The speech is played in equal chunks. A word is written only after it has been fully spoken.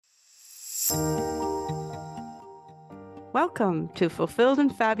Welcome to Fulfilled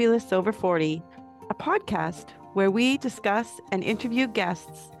and Fabulous Over 40, a podcast where we discuss and interview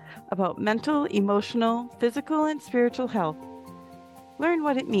guests about mental, emotional, physical, and spiritual health. Learn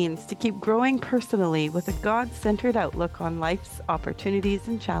what it means to keep growing personally with a God-centered outlook on life's opportunities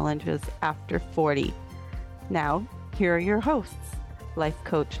and challenges after 40. Now, here are your hosts, life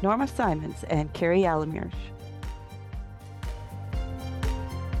coach Norma Simons and Carrie Alamirsch.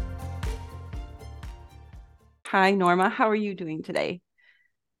 Hi, Norma. How are you doing today?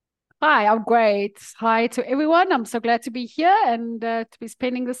 Hi, I'm great. Hi to everyone. I'm so glad to be here and to be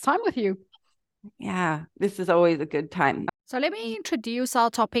spending this time with you. Yeah, this is always a good time. So let me introduce our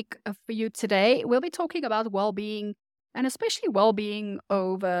topic for you today. We'll be talking about well-being and especially well-being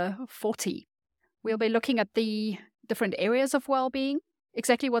over 40. We'll be looking at the different areas of well-being,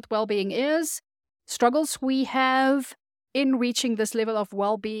 exactly what well-being is, struggles we have in reaching this level of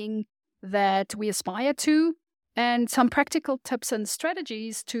well-being that we aspire to, and some practical tips and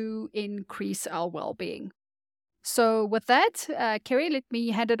strategies to increase our well-being. So with that, Kerry, let me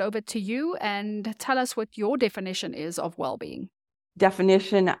hand it over to you and tell us what your definition is of well-being.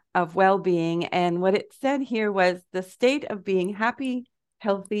 Definition of well-being, and what it said here was the state of being happy,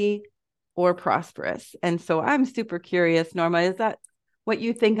 healthy, or prosperous. And so I'm super curious, Norma, is that what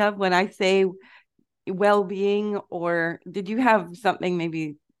you think of when I say well-being, or did you have something,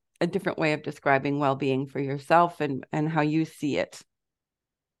 maybe a different way of describing well-being for yourself and how you see it?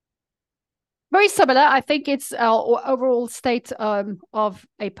 Very similar. I think it's our overall state of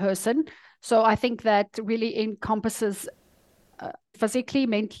a person. So I think that really encompasses physically,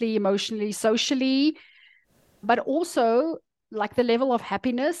 mentally, emotionally, socially, but also like the level of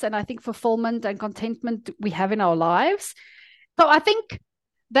happiness and I think fulfillment and contentment we have in our lives. So I think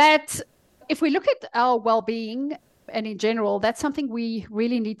that if we look at our well-being and in general, that's something we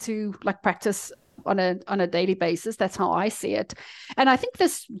really need to practice on a daily basis. That's how I see it. And I think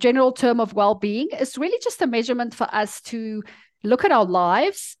this general term of well-being is really just a measurement for us to look at our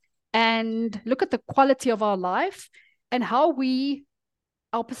lives and look at the quality of our life and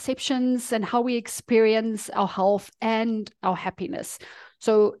our perceptions and how we experience our health and our happiness.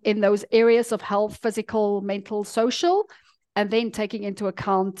 So in those areas of health, physical, mental, social, and then taking into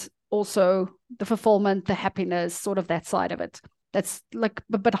account also the fulfillment, the happiness, sort of that side of it. That's like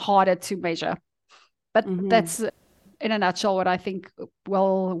a bit harder to measure. But that's in a nutshell what I think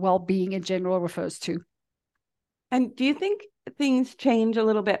well-being in general refers to. And do you think things change a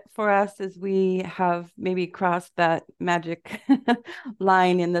little bit for us as we have maybe crossed that magic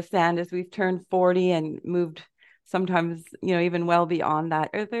line in the sand as we've turned 40 and moved sometimes, even well beyond that?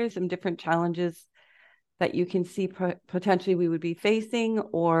 Are there some different challenges that you can see potentially we would be facing,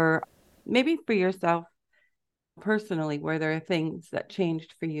 or maybe for yourself personally, where there are things that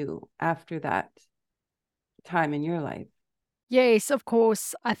changed for you after that time in your life? Yes, of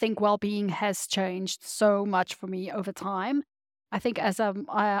course. I think well-being has changed so much for me over time. I think as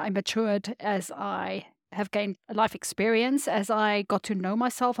I matured, as I have gained life experience, as I got to know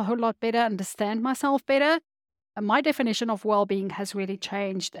myself a whole lot better, understand myself better, my definition of well-being has really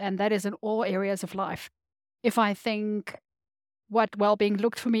changed, and that is in all areas of life. If I think what well-being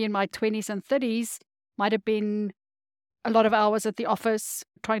looked for me in my 20s and 30s, might have been a lot of hours at the office,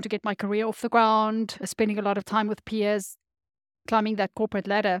 trying to get my career off the ground, spending a lot of time with peers, climbing that corporate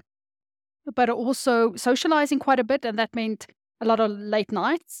ladder, but also socializing quite a bit. And that meant a lot of late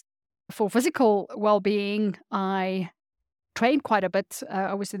nights. For physical well-being, I trained quite a bit.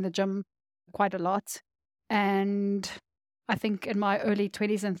 I was in the gym quite a lot. And I think in my early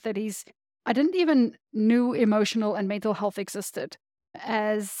 20s and 30s, I didn't even knew emotional and mental health existed.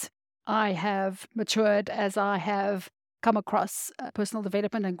 As I have matured, as I have come across personal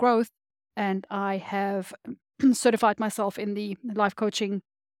development and growth, and I have certified myself in the life coaching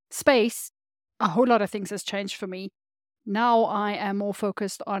space, a whole lot of things has changed for me. Now I am more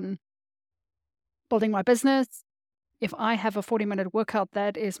focused on building my business. If I have a 40-minute workout,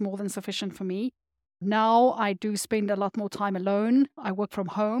 that is more than sufficient for me. Now I do spend a lot more time alone. I work from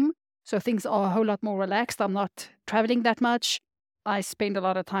home, so things are a whole lot more relaxed. I'm not traveling that much. I spend a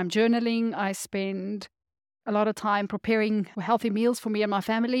lot of time journaling. I spend a lot of time preparing healthy meals for me and my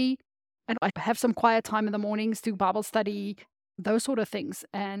family. And I have some quiet time in the mornings, do Bible study, those sort of things.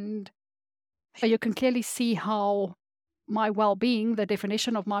 And you can clearly see how my well-being, the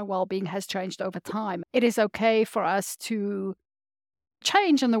definition of my well-being has changed over time. It is okay for us to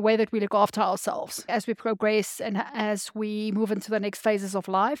change in the way that we look after ourselves as we progress and as we move into the next phases of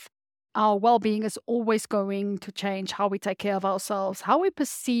life. Our well-being is always going to change how we take care of ourselves, how we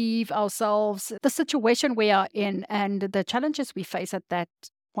perceive ourselves, the situation we are in, and the challenges we face at that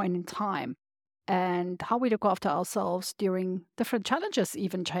point in time. and how we look after ourselves during different challenges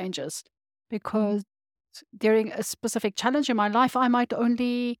even changes. Because during a specific challenge in my life, I might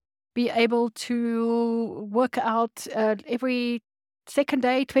only be able to work out every second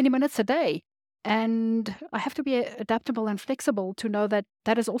day, 20 minutes a day. And I have to be adaptable and flexible to know that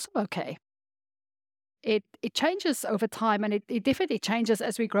that is also okay. It changes over time, and it definitely changes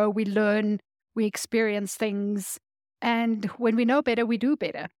as we grow. We learn, we experience things, and when we know better, we do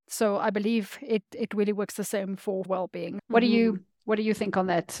better. So I believe it really works the same for well-being. Mm-hmm. What do you think on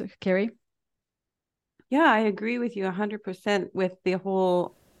that, Kerry? Yeah, I agree with you 100% with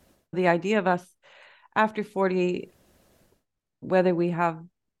the idea of us after 40, whether we have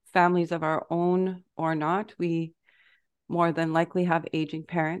families of our own or not, we more than likely have aging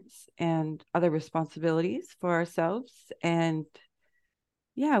parents and other responsibilities for ourselves. And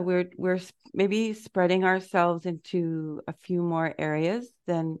yeah, we're maybe spreading ourselves into a few more areas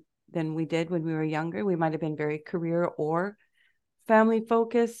than we did when we were younger. We might have been very career or family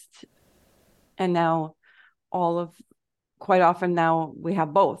focused, and now all of quite often now we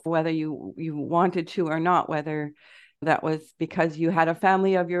have both, whether you wanted to or not, whether that was because you had a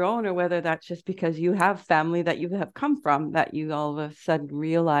family of your own or whether that's just because you have family that you have come from, that you all of a sudden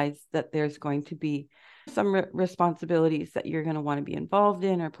realize that there's going to be some responsibilities that you're going to want to be involved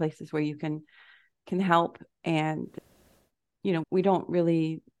in, or places where you can help. And we don't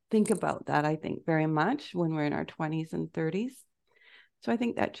really think about that, I think, very much when we're in our 20s and 30s. So I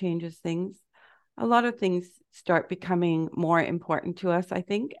think that changes things. A lot of things start becoming more important to us, I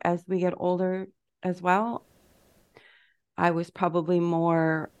think, as we get older as well. I was probably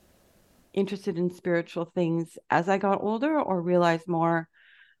more interested in spiritual things as I got older, or realized more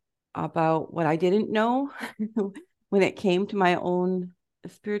about what I didn't know when it came to my own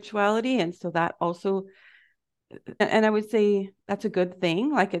spirituality. And so that also, and I would say that's a good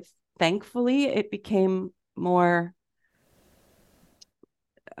thing. Like, it's thankfully it became more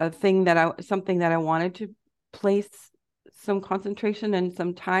something that I wanted to place some concentration and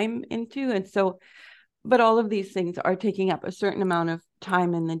some time into. And so, but all of these things are taking up a certain amount of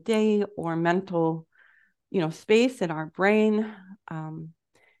time in the day, or mental, space in our brain.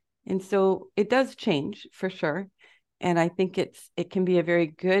 And so it does change for sure. And I think it can be a very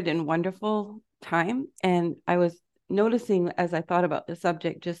good and wonderful time. And I was noticing, as I thought about the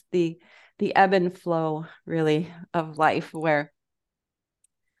subject, just the ebb and flow really of life, where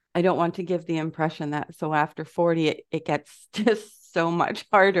I don't want to give the impression that so after 40 it gets just so much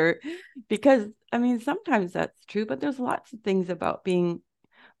harder, because I mean sometimes that's true, but there's lots of things about being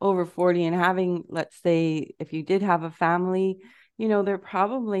over 40 and having, let's say, if you did have a family, they're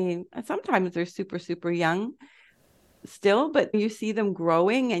probably, sometimes they're super, super young still, but you see them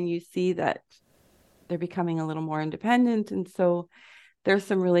growing and you see that they're becoming a little more independent. And so there's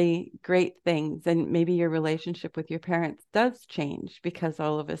some really great things. And maybe your relationship with your parents does change, because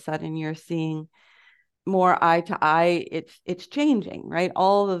all of a sudden you're seeing more eye to eye. It's changing, right?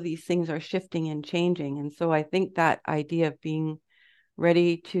 All of these things are shifting and changing. And so I think that idea of being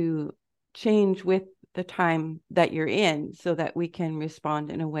ready to change with the time that you're in, so that we can respond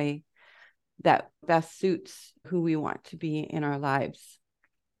in a way that best suits who we want to be in our lives.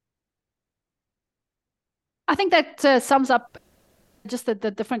 I think that sums up just the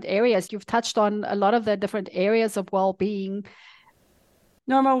different areas. You've touched on a lot of the different areas of well-being.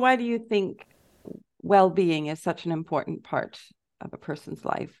 Norma, why do you think well-being is such an important part of a person's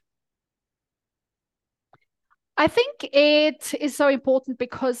life? I think it is so important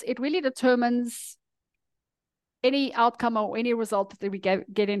because it really determines any outcome or any result that we get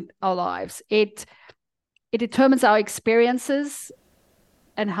in our lives. It determines our experiences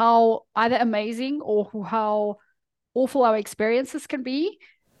and how either amazing or how awful our experiences can be.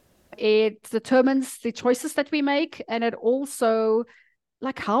 It determines the choices that we make, and it also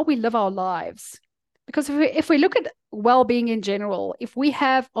like how we live our lives. Because if we look at well-being in general, if we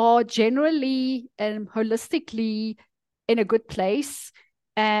are generally and holistically in a good place,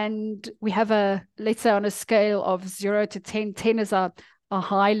 and we have let's say on a scale of 0 to 10, 10 is a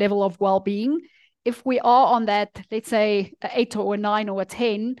high level of well-being. If we are on that, let's say 8 or a 9 or a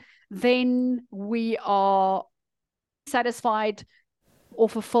 10, then we are satisfied or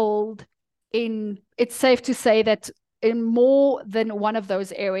fulfilled it's safe to say that in more than one of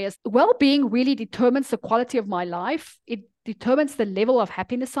those areas. Well-being really determines the quality of my life. It determines the level of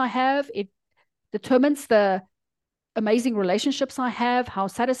happiness I have. It determines the amazing relationships I have, how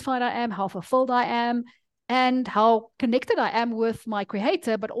satisfied I am, how fulfilled I am, and how connected I am with my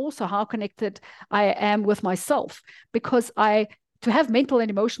creator, but also how connected I am with myself. Because to have mental and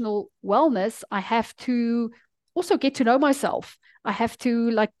emotional wellness, I have to also get to know myself. I have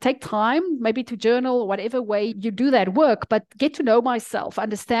to like take time, maybe to journal, whatever way you do that work, but get to know myself,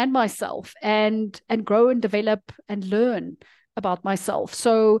 understand myself, and grow and develop and learn about myself.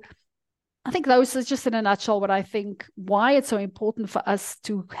 So I think those is just in a nutshell what I think why it's so important for us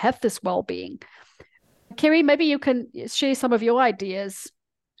to have this well-being. Kerry, maybe you can share some of your ideas.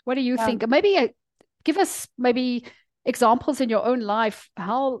 What do you Yeah. think? Maybe give us maybe examples in your own life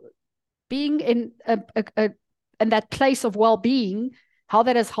how being in that place of well-being, how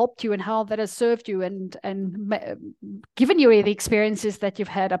that has helped you and how that has served you and given you the experiences that you've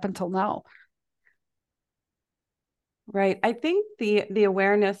had up until now. Right. I think the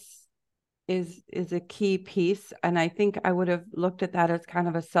awareness is a key piece. And I think I would have looked at that as kind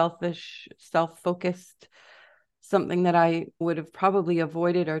of a selfish, self-focused, something that I would have probably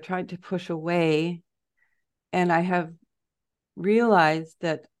avoided or tried to push away. And I have realized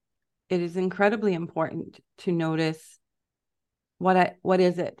that it is incredibly important to notice what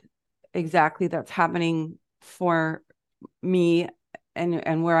is it exactly that's happening for me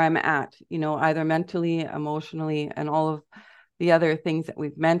and where I'm at, either mentally, emotionally, and all of the other things that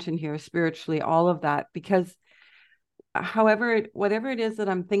we've mentioned here, spiritually, all of that, because whatever it is that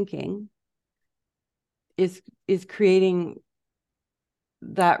I'm thinking is creating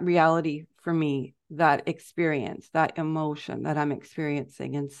that reality for me, that experience, that emotion that I'm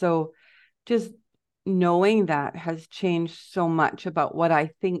experiencing. And so just knowing that has changed so much about what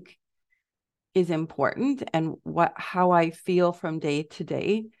I think is important and how I feel from day to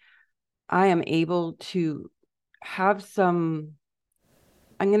day. I am able to have some,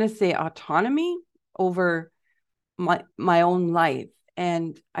 I'm going to say, autonomy over my own life.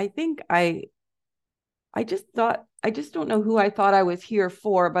 And I think I just don't know who I thought I was here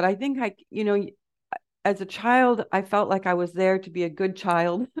for, but I think as a child, I felt like I was there to be a good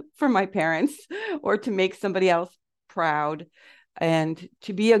child for my parents or to make somebody else proud and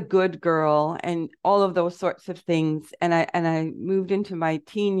to be a good girl and all of those sorts of things. And I moved into my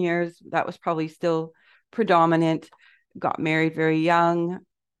teen years. That was probably still predominant. Got married very young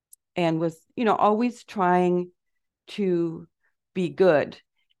and was, always trying to be good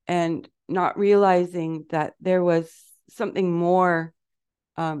and not realizing that there was something more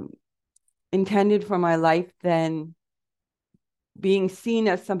intended for my life than being seen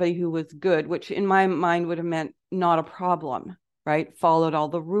as somebody who was good, which in my mind would have meant not a problem, right? Followed all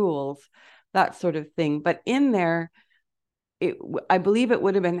the rules, that sort of thing. But in there, I believe it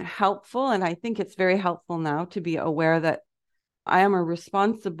would have been helpful. And I think it's very helpful now to be aware that I am a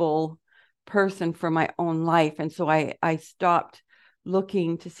responsible person for my own life. And so I stopped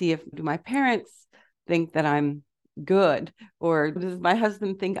looking to see if do my parents think that I'm good, or does my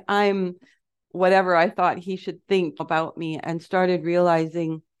husband think I'm whatever I thought he should think about me, and started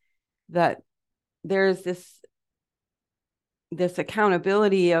realizing that there's this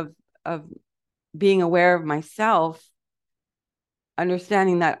accountability of being aware of myself,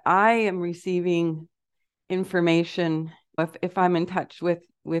 understanding that I am receiving information. If I'm in touch with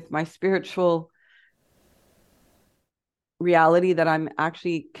my spiritual reality, that I'm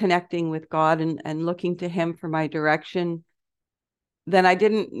actually connecting with God and looking to him for my direction, then I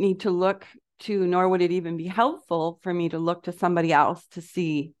didn't need to look to, nor would it even be helpful for me to look to somebody else to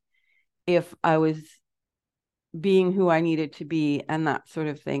see if I was being who I needed to be and that sort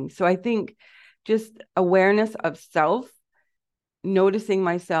of thing. So I think just awareness of self, noticing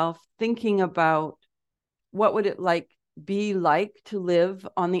myself, thinking about what would it be like to live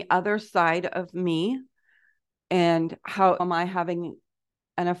on the other side of me, and how am I having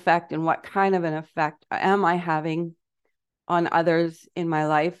an effect, and what kind of an effect am I having on others in my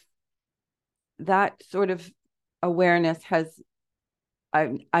life. That sort of awareness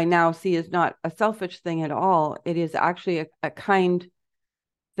I now see is not a selfish thing at all. It is actually a kind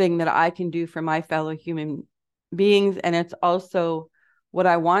thing that I can do for my fellow human beings. And it's also what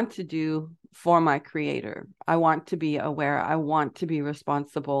I want to do for my creator. I want to be aware. I want to be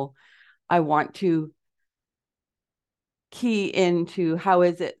responsible. I want to key into how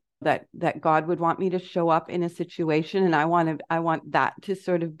is it that God would want me to show up in a situation. And I want that to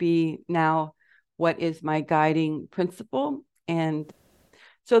sort of be now what is my guiding principle. And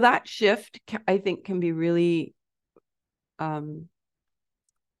so that shift, I think, can be really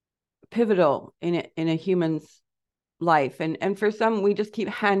pivotal in a human's life. And for some, we just keep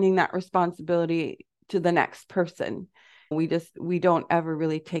handing that responsibility to the next person. We don't ever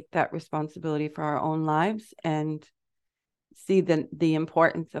really take that responsibility for our own lives and see the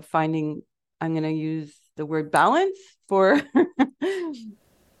importance of finding, I'm going to use the word balance for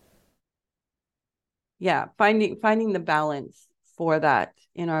yeah, finding the balance for that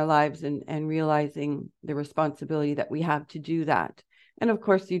in our lives, and realizing the responsibility that we have to do that. And of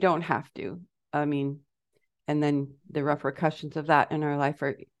course, you don't have to. I mean, and then the repercussions of that in our life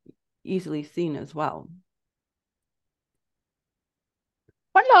are easily seen as well.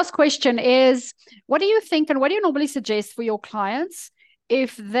 One last question is, what do you think and what do you normally suggest for your clients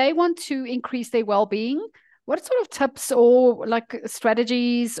if they want to increase their well-being? What sort of tips or like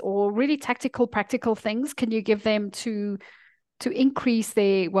strategies or really tactical, practical things can you give them to increase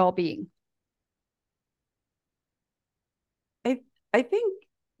their well-being? I think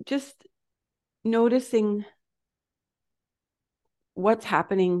just noticing what's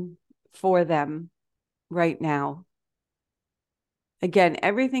happening for them right now. Again,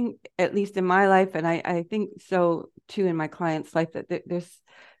 everything, at least in my life, and I think so too in my clients' life, that there's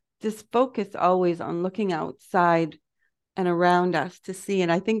this focus always on looking outside and around us to see.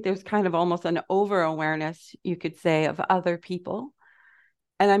 And I think there's kind of almost an over awareness, you could say, of other people.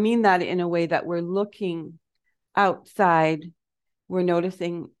 And I mean that in a way that we're looking outside, we're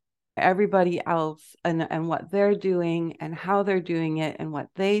noticing everybody else and what they're doing and how they're doing it and what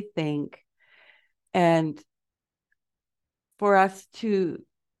they think. And for us to,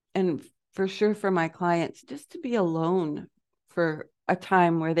 and for sure for my clients, just to be alone for a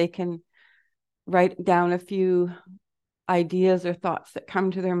time where they can write down a few ideas or thoughts that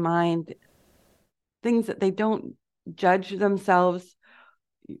come to their mind, things that they don't judge themselves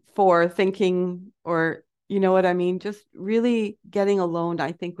for thinking, or you know what I mean, just really getting alone,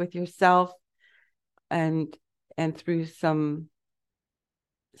 I think, with yourself, and through some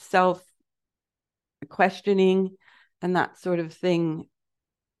self questioning and that sort of thing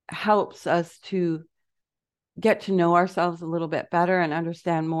helps us to get to know ourselves a little bit better and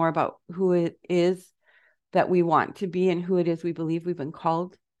understand more about who it is that we want to be and who it is we believe we've been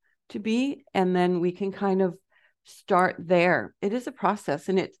called to be. And then we can kind of start there. It is a process,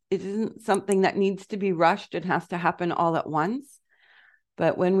 and it isn't something that needs to be rushed. It has to happen all at once.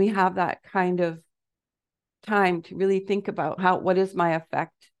 But when we have that kind of time to really think about what is my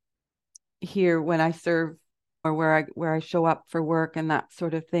effect here when I serve, or where I show up for work and that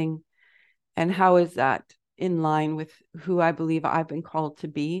sort of thing, and how is that in line with who I believe I've been called to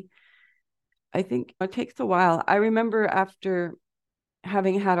be, I think it takes a while. I remember after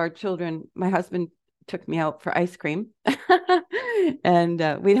having had our children, my husband took me out for ice cream. And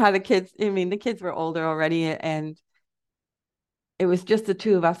we'd had the kids. I mean, the kids were older already, and it was just the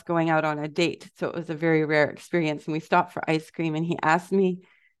two of us going out on a date. So it was a very rare experience. And we stopped for ice cream, and he asked me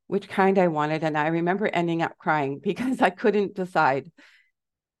which kind I wanted. And I remember ending up crying because I couldn't decide.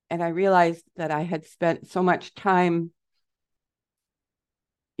 And I realized that I had spent so much time,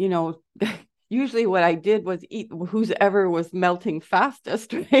 usually what I did was eat whoever was melting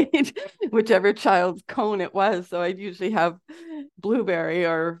fastest, right? Whichever child's cone it was. So I'd usually have blueberry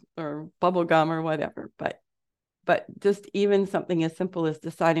or bubble gum or whatever. But just even something as simple as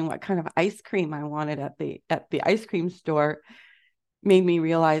deciding what kind of ice cream I wanted at the ice cream store made me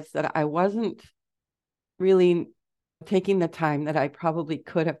realize that I wasn't really taking the time that I probably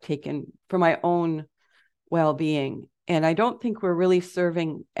could have taken for my own well-being. And I don't think we're really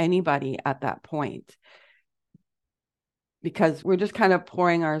serving anybody at that point, because we're just kind of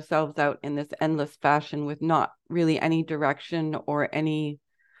pouring ourselves out in this endless fashion with not really any direction or any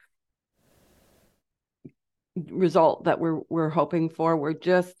result that we're hoping for. We're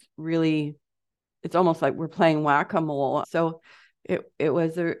just really, it's almost like we're playing whack-a-mole. So it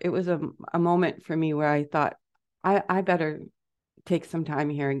was a moment for me where I thought, I better take some time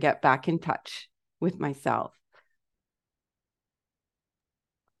here and get back in touch with myself.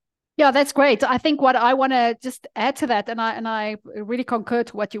 Yeah, that's great. I think what I want to just add to that, and I really concur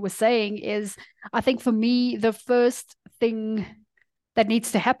to what you were saying, is I think for me, the first thing that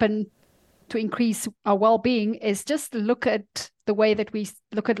needs to happen to increase our well-being is just look at the way that we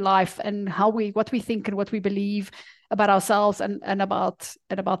look at life and what we think and what we believe about ourselves and about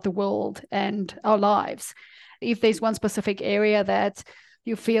the world and our lives. If there's one specific area that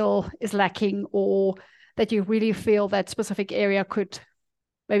you feel is lacking, or that you really feel that specific area could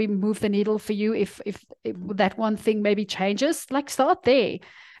maybe move the needle for you, if that one thing maybe changes, like start there.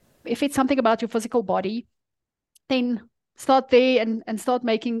 If it's something about your physical body, then start there and start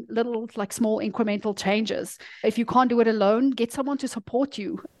making little, like small incremental changes. If you can't do it alone, get someone to support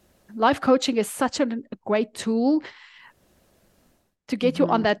you. Life coaching is such a great tool to get you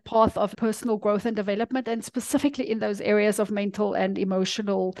on that path of personal growth and development, and specifically in those areas of mental and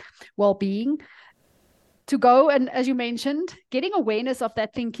emotional well-being. To go, and as you mentioned, getting awareness of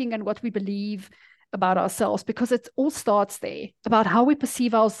that thinking and what we believe about ourselves, because it all starts there, about how we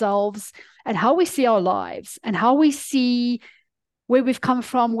perceive ourselves and how we see our lives and how we see where we've come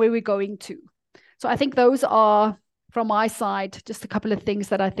from, where we're going to. So I think those are, from my side, just a couple of things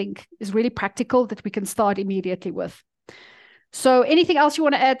that I think is really practical that we can start immediately with. So anything else you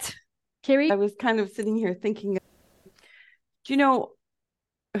want to add, Kerry? I was kind of sitting here thinking,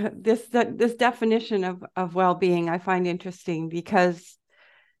 this definition of well-being I find interesting, because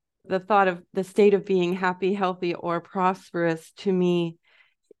the thought of the state of being happy, healthy, or prosperous, to me,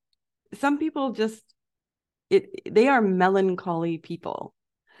 some people they are melancholy people.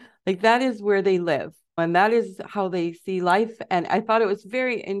 Like, that is where they live, and that is how they see life. And I thought it was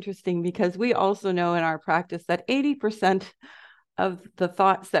very interesting, because we also know in our practice that 80% of the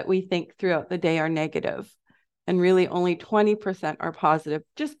thoughts that we think throughout the day are negative, and really only 20% are positive,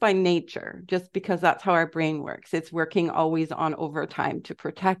 just by nature, just because that's how our brain works. It's working always on overtime to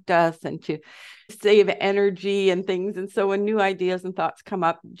protect us and to save energy and things. And so when new ideas and thoughts come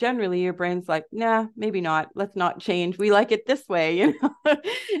up, generally your brain's like, nah, maybe not. Let's not change. We like it this way,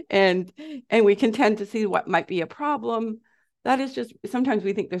 and we can tend to see what might be a problem. That is just, sometimes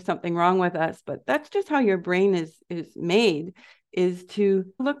we think there's something wrong with us, but that's just how your brain is made, is to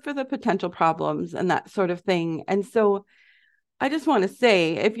look for the potential problems and that sort of thing. And so I just want to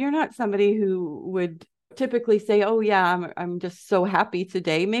say, if you're not somebody who would typically say, oh yeah, I'm just so happy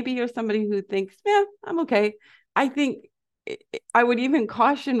today, maybe you're somebody who thinks, yeah, I'm okay. I think I would even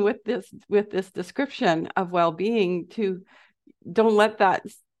caution with this description of well-being to don't let that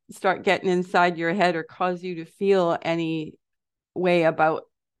start getting inside your head or cause you to feel any way about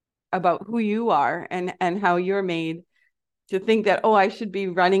who you are and how you're made, to think that, oh, I should be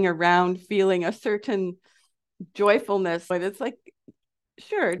running around feeling a certain joyfulness. But it's like,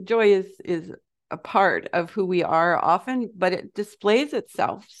 sure, joy is a part of who we are often, but it displays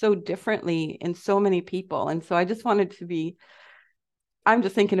itself so differently in so many people. And so I just wanted to be, I'm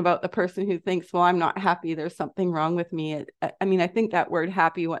just thinking about the person who thinks, well, I'm not happy, there's something wrong with me. I mean, I think that word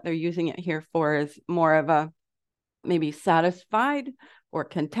happy, what they're using it here for, is more of a maybe satisfied or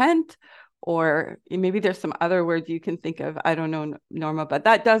content, or maybe there's some other words you can think of. I don't know, Norma, but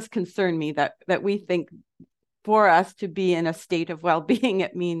that does concern me, that we think for us to be in a state of well-being,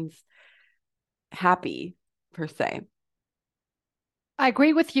 it means happy per se. I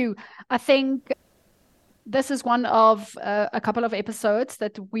agree with you. I think this is one of a couple of episodes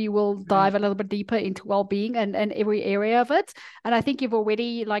that we will dive a little bit deeper into well-being and every area of it. And I think you've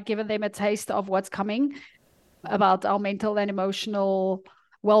already given them a taste of what's coming about our mental and emotional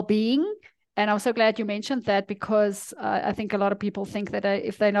well-being. And I'm so glad you mentioned that, because I think a lot of people think that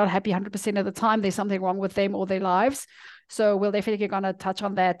if they're not happy 100% of the time, there's something wrong with them or their lives. So we're definitely going to touch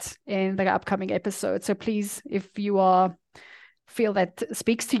on that in the upcoming episode. So please, if you feel that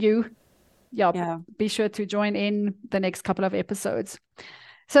speaks to you, be sure to join in the next couple of episodes.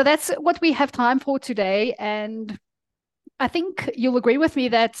 So that's what we have time for today. And I think you'll agree with me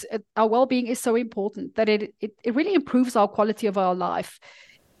that our well-being is so important, that it really improves our quality of our life.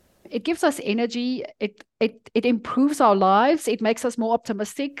 It gives us energy. It improves our lives. It makes us more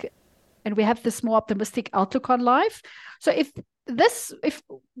optimistic, and we have this more optimistic outlook on life. So if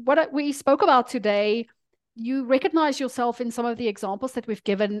what we spoke about today, you recognize yourself in some of the examples that we've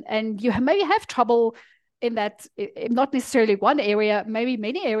given, and you maybe have trouble in that, not necessarily one area, maybe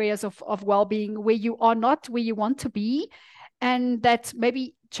many areas of well-being where you are not where you want to be, and that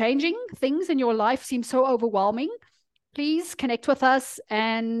maybe changing things in your life seems so overwhelming, please connect with us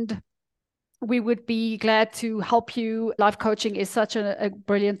and we would be glad to help you. Life coaching is such a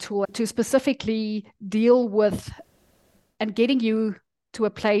brilliant tool to specifically deal with and getting you to a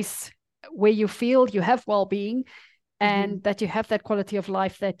place where you feel you have well-being and that you have that quality of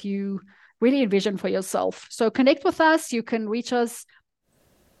life that you really envision for yourself. So connect with us. You can reach us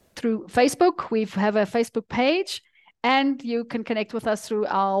through Facebook. We have a Facebook page, and you can connect with us through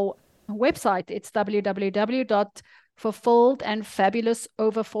our website. It's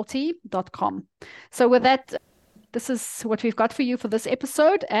www.fulfilledandfabulousover40.com. So with that, this is what we've got for you for this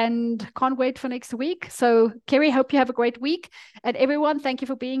episode, and can't wait for next week. So Kerry, hope you have a great week. And everyone, thank you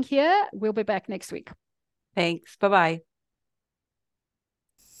for being here. We'll be back next week. Thanks. Bye-bye.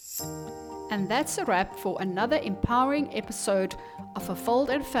 And that's a wrap for another empowering episode of Fulfilled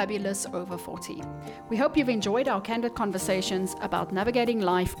and Fabulous Over 40. We hope you've enjoyed our candid conversations about navigating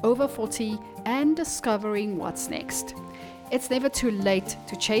life over 40 and discovering what's next. It's never too late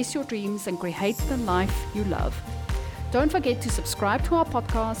to chase your dreams and create the life you love. Don't forget to subscribe to our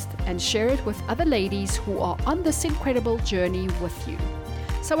podcast and share it with other ladies who are on this incredible journey with you.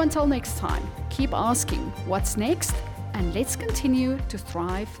 So until next time, keep asking what's next, and let's continue to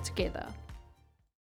thrive together.